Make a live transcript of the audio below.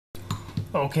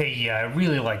Okay, yeah, I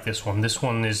really like this one. This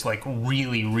one is like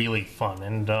really, really fun,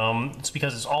 and it's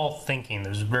because it's all thinking.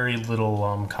 There's very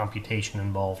little computation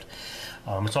involved.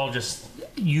 It's all just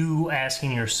you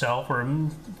asking yourself, or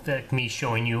me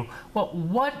showing you, well,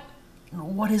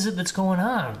 what is it that's going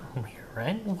on here,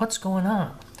 right? What's going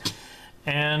on?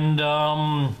 And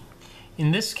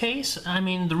in this case, I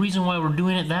mean, the reason why we're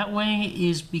doing it that way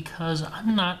is because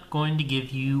I'm not going to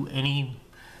give you any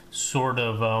sort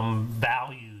of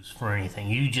values for anything.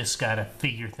 You just got to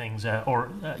figure things out,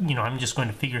 or I'm just going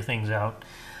to figure things out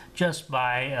just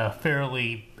by a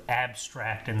fairly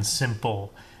abstract and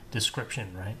simple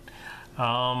description, right?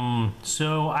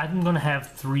 So I'm going to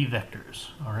have 3 vectors,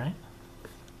 all right?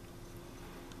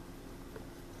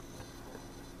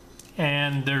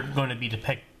 And they're going to be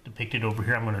depicted over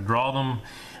here. I'm going to draw them.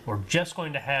 We're just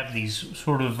going to have these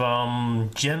sort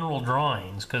of general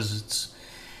drawings because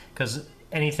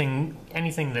anything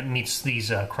that meets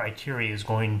these criteria is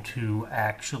going to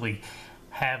actually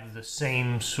have the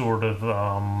same sort of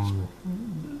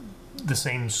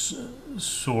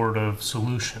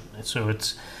solution. So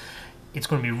it's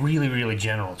going to be really, really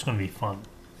general. It's going to be fun.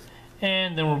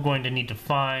 And then we're going to need to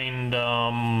find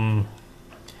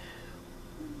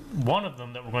one of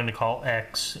them that we're going to call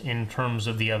X in terms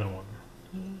of the other one.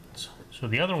 So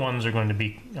the other ones are going to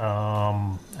be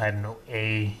I don't know,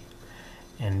 A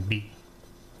and B.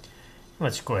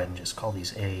 Let's go ahead and just call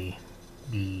these A,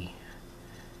 B,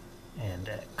 and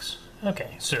X.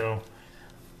 Okay, so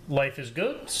life is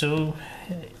good. So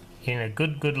in a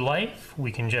good life,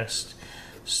 we can just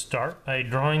start by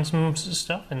drawing some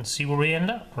stuff and see where we end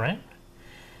up, right?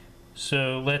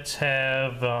 So let's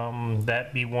have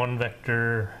that be one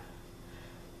vector,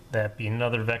 that be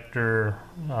another vector.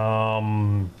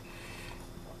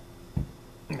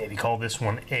 Maybe call this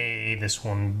one A, this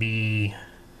one B.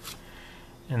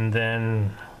 And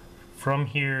then from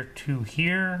here to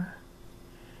here,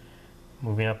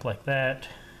 moving up like that,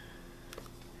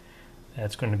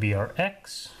 that's going to be our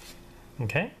X,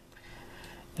 okay?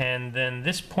 And then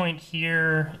this point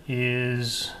here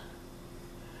is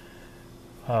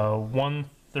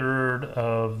 1/3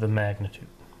 of the magnitude,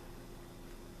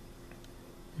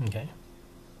 okay,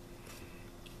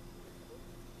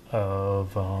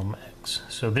 of X.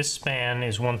 So this span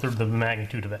is 1/3 of the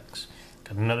magnitude of X.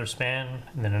 Another span,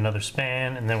 and then another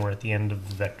span, and then we're at the end of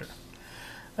the vector.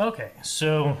 Okay,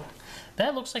 so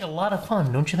that looks like a lot of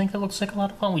fun. Don't you think that looks like a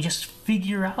lot of fun? We just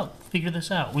figure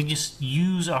this out. We just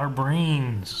use our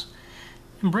brains.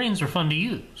 And brains are fun to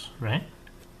use, right?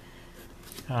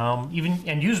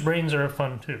 And used brains are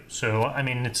fun too. So, I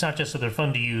mean, it's not just that they're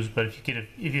fun to use, but if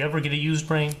you ever get a used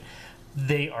brain,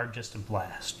 they are just a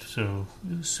blast. So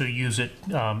use it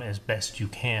as best you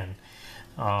can.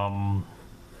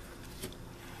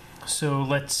 So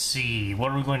let's see,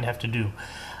 what are we going to have to do?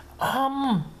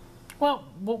 Well,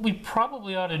 what we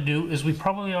probably ought to do is we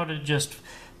probably ought to just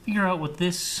figure out what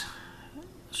this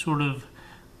sort of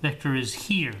vector is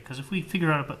here. Because if we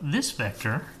figure out about this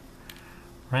vector,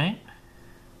 right,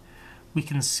 we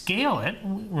can scale it.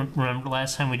 Remember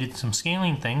last time we did some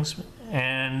scaling things,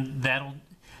 and that'll,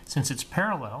 since it's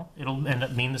parallel, it'll end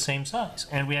up being the same size.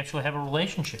 And we actually have a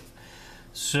relationship.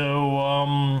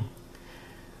 So,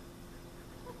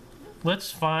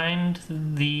 let's find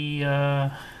the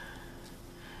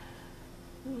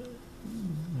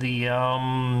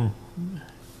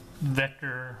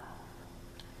vector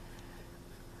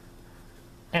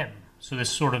M. So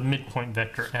this sort of midpoint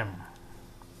vector M.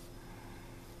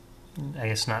 I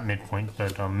guess not midpoint,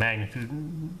 but magnitude,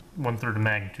 1/3 of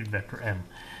magnitude vector M.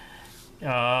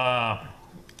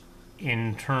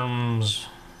 In terms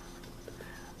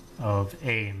of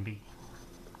A and B.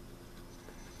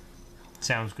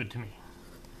 Sounds good to me.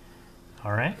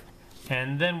 All right,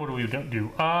 and then what do we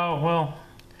do? Well,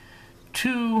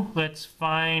 2. Let's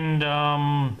find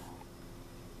M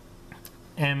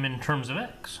in terms of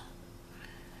X.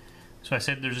 So I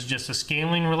said there's just a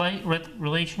scaling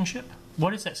relationship.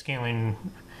 What is that scaling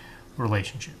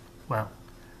relationship? Well,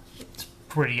 it's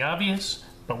pretty obvious,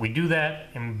 but we do that,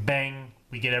 and bang,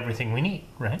 we get everything we need,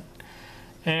 right?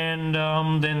 And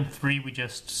then 3, we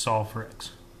just solve for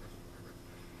X.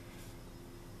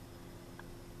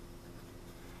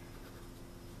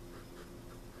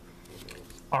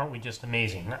 Aren't we just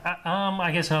amazing?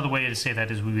 I guess another way to say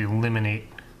that is we eliminate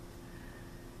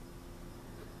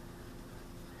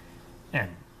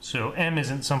M. So M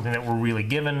isn't something that we're really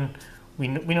given. We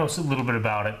know a little bit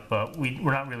about it, but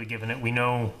we're not really given it. We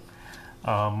know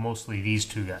mostly these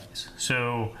 2 guys.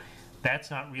 So that's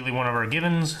not really one of our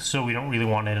givens, so we don't really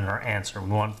want it in our answer. We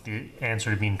want the answer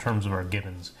to be in terms of our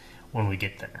givens when we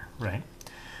get there, right?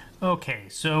 Okay,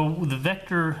 so the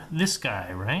vector, this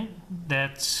guy, right?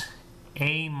 That's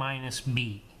a minus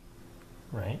b,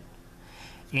 right?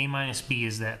 A minus b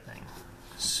is that thing.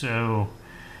 So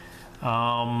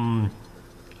I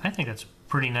think that's a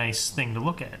pretty nice thing to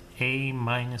look at. A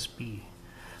minus b.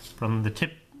 From the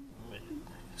tip,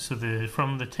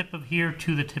 from the tip of here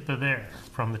to the tip of there.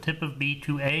 From the tip of B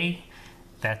to A,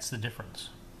 that's the difference.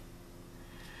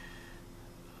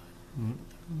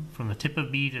 From the tip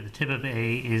of B to the tip of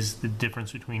A is the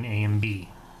difference between A and B.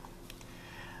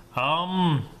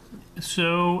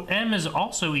 So M is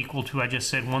also equal to, I just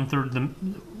said, one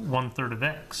third of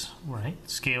X, right?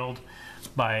 Scaled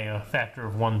by a factor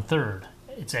of 1/3.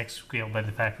 It's X scaled by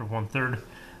the factor of 1/3.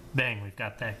 Bang, we've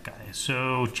got that guy.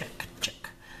 So check.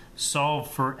 Solve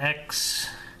for X.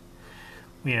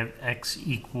 We have X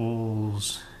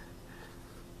equals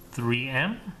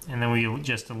 3M, and then we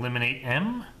just eliminate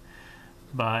M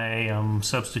by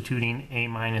substituting A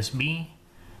minus B,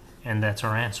 and that's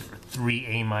our answer,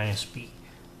 3A minus B.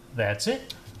 That's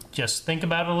it. Just think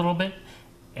about it a little bit,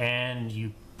 and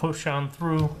you push on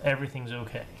through, everything's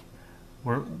okay.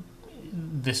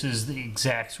 This is the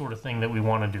exact sort of thing that we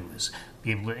want to do, is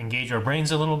be able to engage our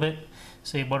brains a little bit,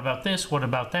 say, what about this, what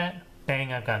about that?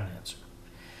 Bang, I've got an answer.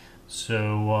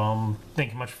 So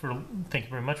thank you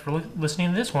very much for listening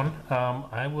to this one.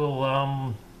 I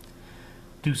will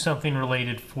do something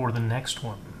related for the next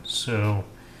one. So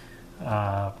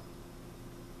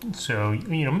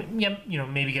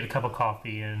maybe get a cup of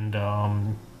coffee and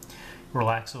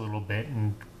relax a little bit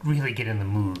and really get in the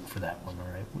mood for that one. All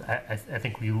right, I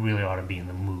think we really ought to be in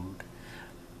the mood.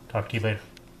 Talk to you later.